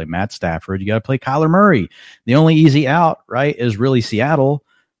 You got to play Matt Stafford. You got to play Kyler Murray. The only easy out, right, is really Seattle.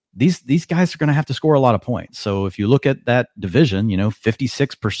 These guys are going to have to score a lot of points. So if you look at that division,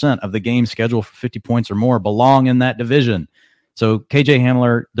 56% of the games scheduled for 50 points or more belong in that division. So KJ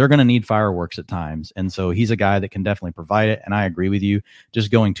Hamler, they're going to need fireworks at times. And so he's a guy that can definitely provide it. And I agree with you, just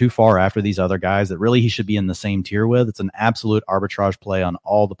going too far after these other guys that really he should be in the same tier with. It's an absolute arbitrage play on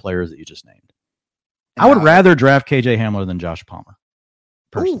all the players that you just named. I would rather draft KJ Hamler than Josh Palmer,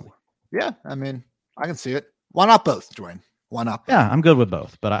 personally. Ooh, yeah, I can see it. Why not both, Dwayne? Why not? Yeah, I'm good with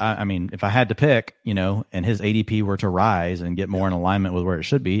both. But I mean, if I had to pick, and his ADP were to rise and get more in alignment with where it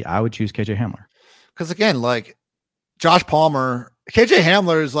should be, I would choose KJ Hamler. Because again, like Josh Palmer, KJ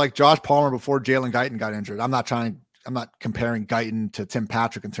Hamler is like Josh Palmer before Jalen Guyton got injured. I'm not comparing Guyton to Tim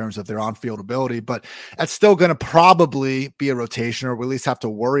Patrick in terms of their on-field ability, but that's still going to probably be a rotation, or we at least have to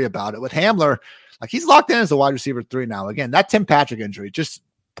worry about it. With Hamler, like he's locked in as a wide receiver 3 now. Again, that Tim Patrick injury just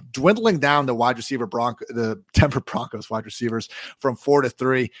dwindling down the Denver Broncos wide receivers from 4 to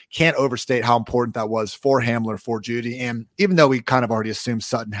 3. Can't overstate how important that was for Hamler, for Judy. And even though we kind of already assumed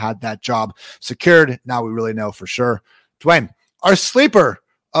Sutton had that job secured, now we really know for sure. Dwayne, our sleeper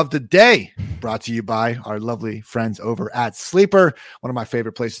of the day brought to you by our lovely friends over at Sleeper, one of my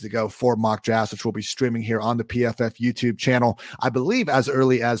favorite places to go for mock drafts, which will be streaming here on the PFF YouTube channel, I believe as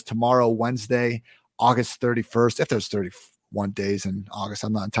early as tomorrow, Wednesday, August 31st, if there's 31 days in August,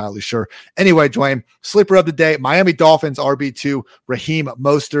 I'm not entirely sure. Anyway, Dwayne, sleeper of the day, Miami Dolphins RB2, Raheem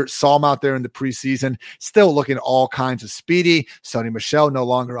Mostert. Saw him out there in the preseason, still looking all kinds of speedy. Sony Michel no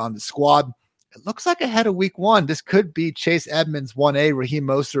longer on the squad. It looks like ahead of week one, this could be Chase Edmonds 1A, Raheem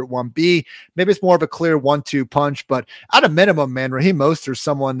Mostert 1B. Maybe it's more of a clear 1-2 punch, but at a minimum, man, Raheem Mostert is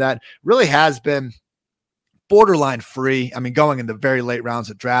someone that really has been borderline free. I mean, going in the very late rounds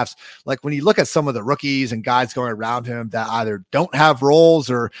of drafts, like when you look at some of the rookies and guys going around him that either don't have roles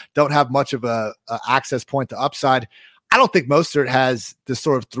or don't have much of a access point to upside, I don't think Mostert has this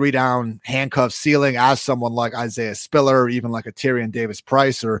sort of 3-down handcuff ceiling as someone like Isaiah Spiller, or even like a Tyrion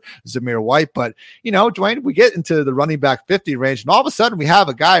Davis-Price or Zamir White. But, you know, Dwayne, we get into the running back 50 range, and all of a sudden we have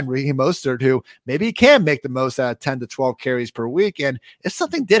a guy in Raheem Mostert who maybe he can make the most out of 10 to 12 carries per week. And if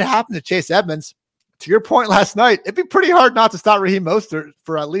something did happen to Chase Edmonds, to your point last night, it'd be pretty hard not to start Raheem Mostert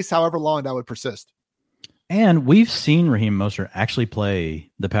for at least however long that would persist. And we've seen Raheem Mostert actually play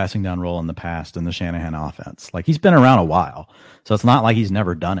the passing down role in the past in the Shanahan offense. Like, he's been around a while, so it's not like he's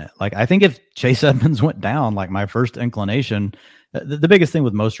never done it. Like, I think if Chase Edmonds went down, like my first inclination, the biggest thing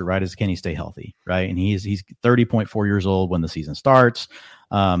with Mostert, right, is can he stay healthy, right? And he's 30.4 years old when the season starts,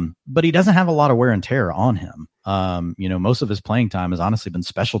 but he doesn't have a lot of wear and tear on him. You know, most of his playing time has honestly been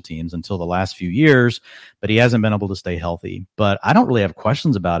special teams until the last few years, but he hasn't been able to stay healthy. But I don't really have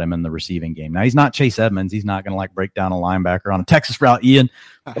questions about him in the receiving game. Now, he's not Chase Edmonds. He's not going to like break down a linebacker on a Texas route, Ian.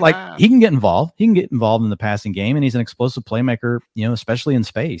 But like, he can get involved. He can get involved in the passing game, and he's an explosive playmaker, you know, especially in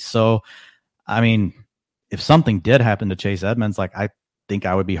space. So, I mean, if something did happen to Chase Edmonds, like, I think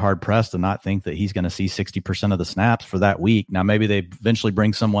I would be hard pressed to not think that he's going to see 60% of the snaps for that week. Now, maybe they eventually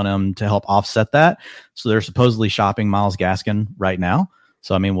bring someone in to help offset that. So they're supposedly shopping Myles Gaskin right now.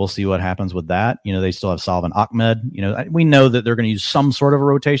 So, I mean, we'll see what happens with that. You know, they still have Salvin Ahmed. You know, we know that they're going to use some sort of a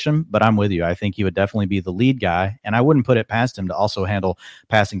rotation, but I'm with you. I think he would definitely be the lead guy, and I wouldn't put it past him to also handle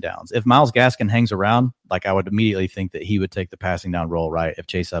passing downs. If Myles Gaskin hangs around, like, I would immediately think that he would take the passing down role, right, if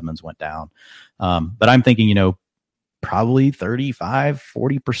Chase Edmonds went down. But I'm thinking, you know, probably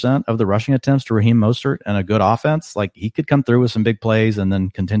 35-40% of the rushing attempts to Raheem Mostert and a good offense. Like, he could come through with some big plays and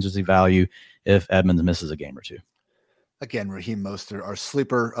then contingency value if Edmonds misses a game or two. Again, Raheem Mostert, our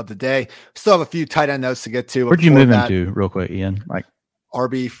sleeper of the day. Still have a few tight end notes to get to. Where'd you move him to real quick, Ian? Like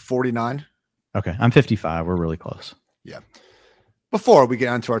RB 49. Okay. I'm 55. We're really close. Yeah. Before we get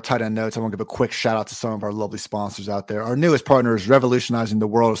onto our tight end notes, I want to give a quick shout out to some of our lovely sponsors out there. Our newest partner is revolutionizing the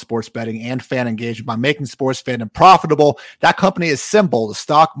world of sports betting and fan engagement by making sports fandom profitable. That company is Symbol, the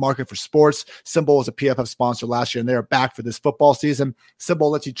stock market for sports. Symbol was a PFF sponsor last year, and they are back for this football season. Symbol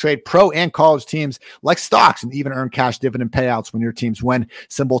lets you trade pro and college teams like stocks and even earn cash dividend payouts when your teams win.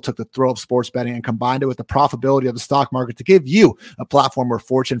 Symbol took the thrill of sports betting and combined it with the profitability of the stock market to give you a platform where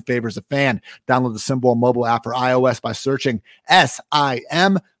fortune favors a fan. Download the Symbol mobile app for iOS by searching SIMBULL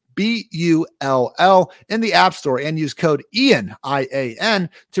in the App Store and use code IAN, IAN,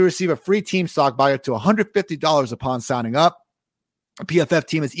 to receive a free team stock buy up to $150 upon signing up. A PFF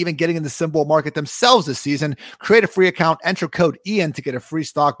team is even getting in the Symbol market themselves this season. Create a free account, enter code IAN to get a free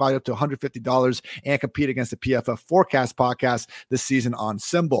stock buy up to $150 and compete against the PFF Forecast podcast this season on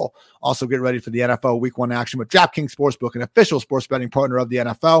Symbol. Also, get ready for the NFL Week 1 action with DraftKings Sportsbook, an official sports betting partner of the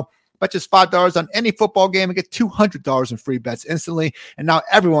NFL. Bet just $5 on any football game and get $200 in free bets instantly. And now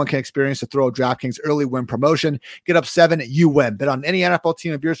everyone can experience the thrill of DraftKings early win promotion. Get up 7, you win. Bet on any NFL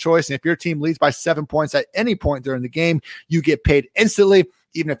team of your choice. And if your team leads by 7 points at any point during the game, you get paid instantly,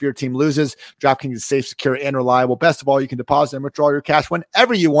 even if your team loses. DraftKings is safe, secure, and reliable. Best of all, you can deposit and withdraw your cash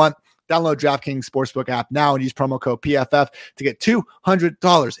whenever you want. Download DraftKings Sportsbook app now and use promo code PFF to get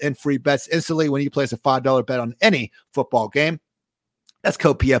 $200 in free bets instantly when you place a $5 bet on any football game. That's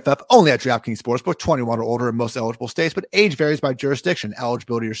code PFF only at DraftKings Sportsbook, 21 or older in most eligible states, but age varies by jurisdiction.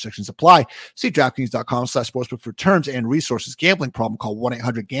 Eligibility restrictions apply. See DraftKings.com/sportsbook for terms and resources. Gambling problem, call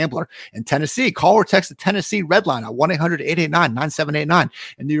 1-800-GAMBLER. In Tennessee, call or text the Tennessee Red Line at 1-800-889-9789.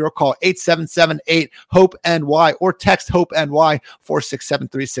 In New York, call 877-8-HOPE-NY or text HOPE-NY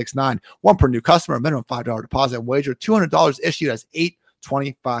 467-369. One per new customer, minimum $5 deposit and wager. $200 issued as $8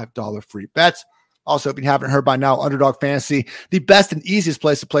 $25 free bets. Also, if you haven't heard by now, Underdog Fantasy, the best and easiest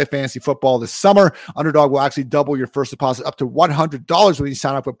place to play fantasy football this summer. Underdog will actually double your first deposit up to $100 when you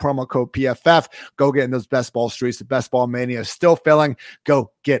sign up with promo code PFF. Go get in those best ball streets. The best ball mania is still filling.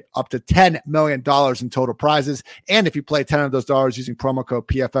 Go get up to $10 million in total prizes. And if you play 10 of those dollars using promo code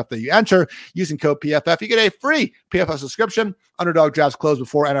PFF that you enter, using code PFF, you get a free PFF subscription. Underdog drafts close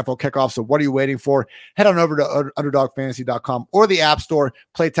before NFL kickoff. So what are you waiting for? Head on over to UnderdogFantasy.com or the App Store.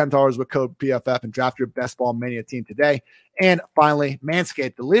 Play $10 with code PFF and draft your best ball mania team today. And finally,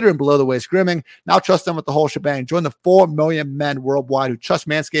 Manscaped, the leader in below the waist grooming. Now trust them with the whole shebang. Join the 4 million men worldwide who trust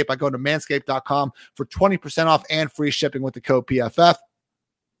Manscaped by going to manscaped.com for 20% off and free shipping with the code PFF.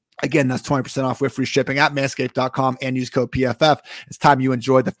 Again, that's 20% off with free shipping at manscaped.com and use code PFF. It's time you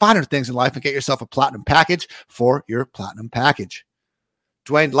enjoy the finer things in life and get yourself a platinum package for your platinum package.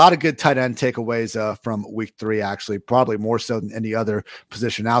 Dwayne, a lot of good tight end takeaways from week 3, actually, probably more so than any other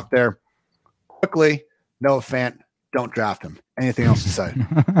position out there. Quickly, Noah Fant, don't draft him. Anything else to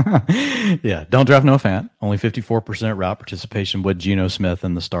say? Yeah, don't draft Noah Fant. Only 54% route participation with Geno Smith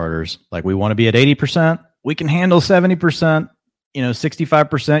and the starters. Like, we want to be at 80%. We can handle 70%.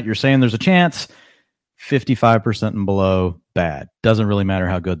 65%, you're saying there's a chance. 55% and below, bad. Doesn't really matter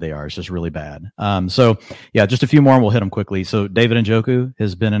how good they are. It's just really bad. So yeah, just a few more and we'll hit them quickly. So David Njoku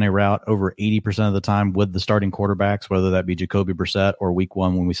has been in a route over 80% of the time with the starting quarterbacks, whether that be Jacoby Brissett or week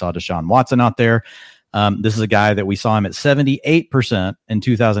 1 when we saw Deshaun Watson out there. This is a guy that we saw him at 78% in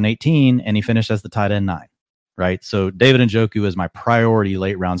 2018, and he finished as the tight end 9. Right. So David Njoku is my priority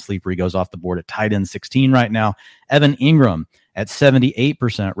late round sleeper. He goes off the board at tight end 16 right now. Evan Ingram at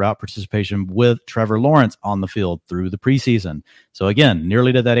 78% route participation with Trevor Lawrence on the field through the preseason. So again,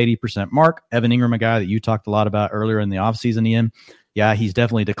 nearly to that 80% mark. Evan Ingram, a guy that you talked a lot about earlier in the offseason, Ian. Yeah, he's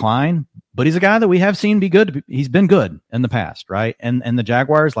definitely declined, but he's a guy that we have seen be good. He's been good in the past, right? And the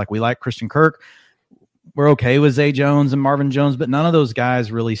Jaguars, like, we like Christian Kirk. We're okay with Zay Jones and Marvin Jones, but none of those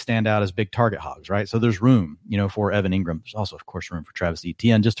guys really stand out as big target hogs, right? So there's room, for Evan Ingram. There's also, of course, room for Travis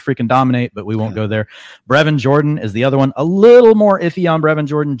Etienne just to freaking dominate, but we won't go there. Brevin Jordan is the other one. A little more iffy on Brevin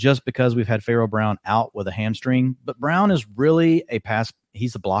Jordan just because we've had Pharaoh Brown out with a hamstring, but Brown is really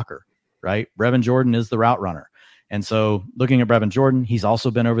he's a blocker, right? Brevin Jordan is the route runner. And so looking at Brevin Jordan, he's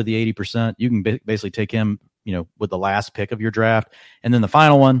also been over the 80%. You can basically take him, with the last pick of your draft. And then the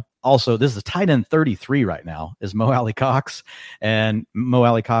final one, also, this is a tight end 33 right now, is Mo Alley-Cox. And Mo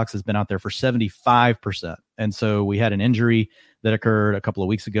Alley-Cox has been out there for 75%. And so we had an injury that occurred a couple of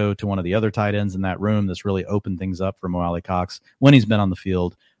weeks ago to one of the other tight ends in that room that's really opened things up for Mo Alley-Cox when he's been on the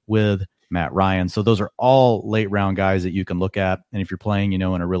field with Matt Ryan. So those are all late round guys that you can look at. And if you're playing, in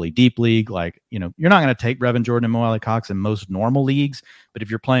a really deep league, like, you're not going to take Brevin Jordan and Mo Alley-Cox in most normal leagues. But if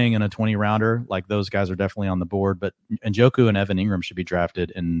you're playing in a 20 rounder, like, those guys are definitely on the board. But Njoku and Evan Ingram should be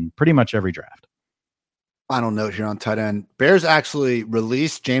drafted in pretty much every draft. Final note here on tight end. Bears actually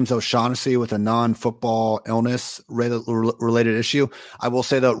released James O'Shaughnessy with a non-football illness related issue. I will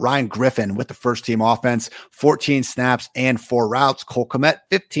say, though, Ryan Griffin with the first team offense, 14 snaps and 4 routes. Cole Kmet,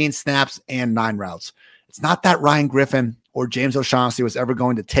 15 snaps and 9 routes. It's not that Ryan Griffin or James O'Shaughnessy was ever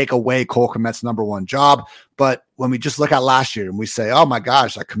going to take away Cole Kmet's number 1 job. But when we just look at last year and we say, oh my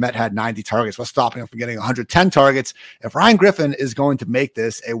gosh, like, Kmet had 90 targets, what's stopping him from getting 110 targets? If Ryan Griffin is going to make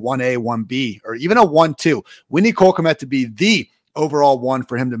this a 1A, 1B, or even a 1-2, we need Cole Kmet to be the overall one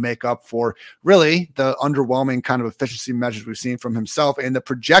for him to make up for really the underwhelming kind of efficiency measures we've seen from himself and the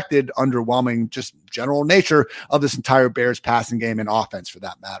projected underwhelming just general nature of this entire Bears passing game and offense for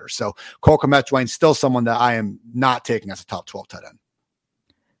that matter. So Cole Kmet, Dwayne, still someone that I am not taking as a top 12 tight end.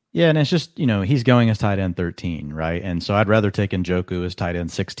 Yeah, and it's just, he's going as tight end 13, right? And so I'd rather take Njoku as tight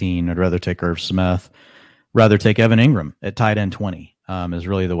end 16. I'd rather take Irv Smith, rather take Evan Ingram at tight end 20. Is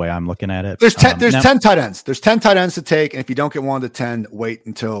really the way I'm looking at it. There's 10 tight ends. There's 10 tight ends to take. And if you don't get one of the 10, wait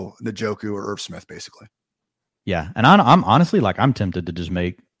until Njoku or Irv Smith, basically. Yeah. And I'm honestly, like, I'm tempted to just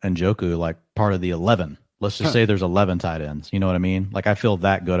make Njoku like part of the 11. Let's just say there's 11 tight ends. You know what I mean? Like, I feel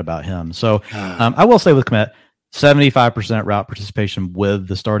that good about him. So I will say with Kmet, 75% route participation with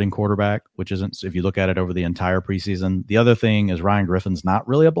the starting quarterback, which isn't, if you look at it over the entire preseason. The other thing is Ryan Griffin's not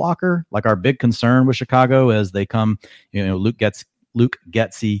really a blocker. Like, our big concern with Chicago is they come, Luke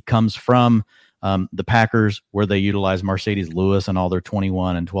Getsy comes from the Packers, where they utilize Mercedes Lewis and all their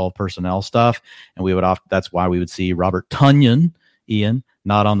 21 and 12 personnel stuff. And that's why we would see Robert Tonyan, Ian,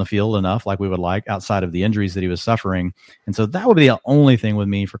 not on the field enough like we would like outside of the injuries that he was suffering. And so that would be the only thing with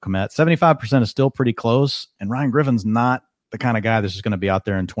me for Kmet. 75% is still pretty close. And Ryan Griffin's not the kind of guy that's just going to be out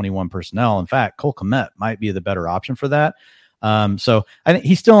there in 21 personnel. In fact, Cole Kmet might be the better option for that. So I think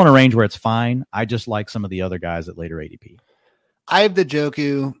he's still in a range where it's fine. I just like some of the other guys at later ADP. I have the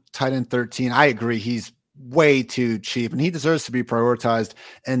Njoku tight end 13. I agree. He's way too cheap, and he deserves to be prioritized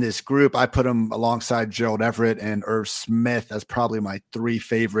in this group. I put him alongside Gerald Everett and Irv Smith as probably my 3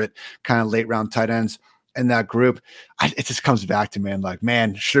 favorite kind of late round tight ends in that group. It just comes back to,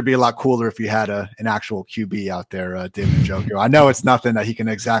 man, should be a lot cooler if you had an actual QB out there, David Njoku. I know it's nothing that he can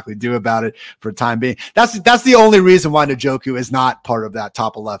exactly do about it for the time being. That's the only reason why Njoku is not part of that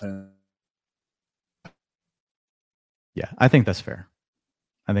top 11. Yeah, I think that's fair.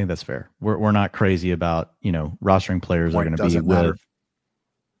 We're not crazy about, rostering players are going to be with.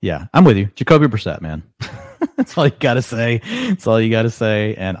 Yeah, I'm with you. Jacoby Brissett, man. That's all you got to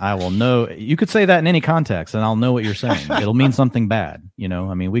say. And I will know. You could say that in any context, and I'll know what you're saying. It'll mean something bad.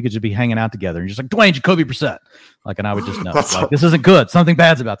 We could just be hanging out together and just like, Dwayne, Jacoby Brissett. And I would just know. This isn't good. Something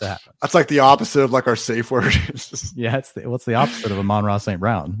bad's about to happen. That's like the opposite of our safe word. Yeah, what's the opposite of Amon-Ra St.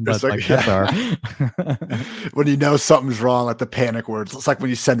 Brown? But that's our when something's wrong, like the panic words. It's like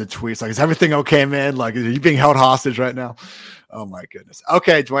when you send a tweet. It's like, is everything okay, man? Like, are you being held hostage right now? Oh my goodness.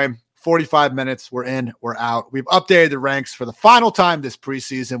 Okay, Dwayne. 45 minutes. We're in, we're out. We've updated the ranks for the final time this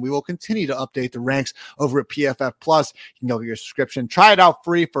preseason. We will continue to update the ranks over at PFF Plus. You can go get your subscription. Try it out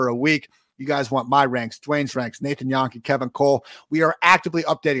free for a week. You guys want my ranks, Dwayne's ranks, Nathan Yonke, Kevin Cole. We are actively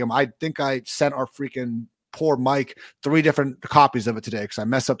updating them. I think I sent our freaking poor Mike 3 different copies of it today because I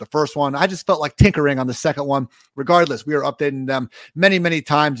messed up the first one. I just felt like tinkering on the second one. Regardless, we are updating them many, many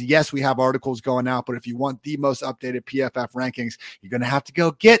times. Yes, we have articles going out, but if you want the most updated PFF rankings, you're going to have to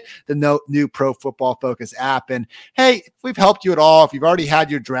go get the new Pro Football Focus app. And hey, if we've helped you at all, if you've already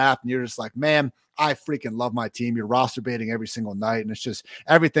had your draft and you're just like, man, I freaking love my team. You're roster baiting every single night, and it's just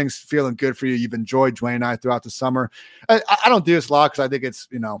everything's feeling good for you. You've enjoyed Dwayne and I throughout the summer. I don't do this a lot because I think it's,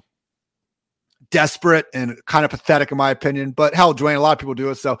 desperate and kind of pathetic in my opinion, but hell, Dwayne, a lot of people do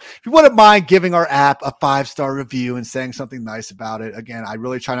it. So if you wouldn't mind giving our app a 5-star review and saying something nice about it. Again, I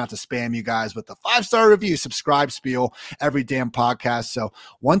really try not to spam you guys with the 5-star review, subscribe spiel every damn podcast. So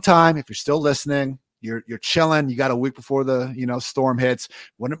one time, if you're still listening, you're chilling, you got a week before the storm hits,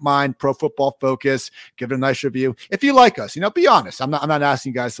 wouldn't mind Pro Football Focus, give it a nice review. If you like us, be honest. I'm not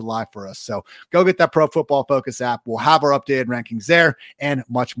asking you guys to lie for us. So go get that Pro Football Focus app. We'll have our updated rankings there and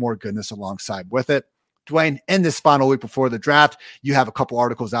much more goodness alongside with it. Dwayne, in this final week before the draft, you have a couple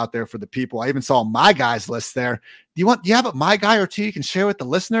articles out there for the people. I even saw my guys list there. Do you have a my guy or two you can share with the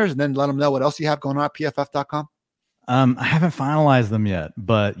listeners and then let them know what else you have going on at pff.com? I haven't finalized them yet,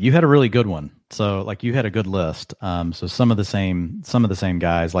 but you had a really good one. So you had a good list. So some of the same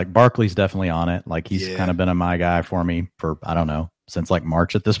guys, like Barkley's definitely on it. He's kind of been a my guy for me for, I don't know, since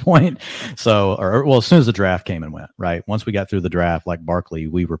March at this point. So, as soon as the draft came and went, right? Once we got through the draft, Barkley,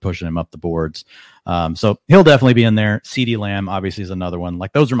 we were pushing him up the boards. So he'll definitely be in there. CeeDee Lamb obviously is another one.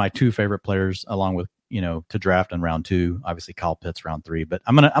 Those are my 2 favorite players along with, to draft in round 2, obviously Kyle Pitts round 3, but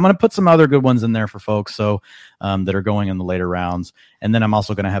I'm going to put some other good ones in there for folks. So, that are going in the later rounds. And then I'm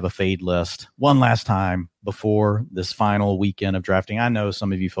also going to have a fade list one last time before this final weekend of drafting. I know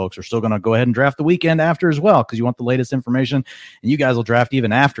some of you folks are still going to go ahead and draft the weekend after as well, because you want the latest information, and you guys will draft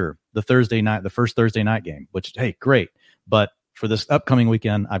even after the first Thursday night game, which, hey, great. But for this upcoming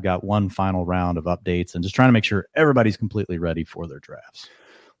weekend, I've got one final round of updates and just trying to make sure everybody's completely ready for their drafts.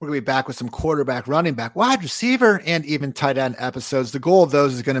 We're going to be back with some quarterback, running back, wide receiver, and even tight end episodes. The goal of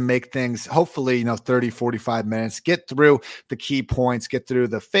those is going to make things, hopefully, 30, 45 minutes, get through the key points, get through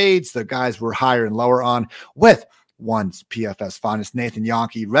the fades, the guys we're higher and lower on with one's PFS finest, Nathan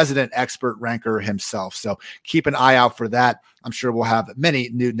Yonke, resident expert ranker himself. So keep an eye out for that. I'm sure we'll have many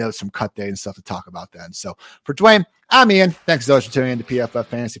new notes from Cut Day and stuff to talk about then. So for Dwayne, I'm Ian. Thanks so much for tuning in to PFF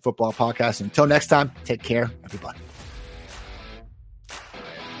Fantasy Football Podcast. Until next time, take care, everybody.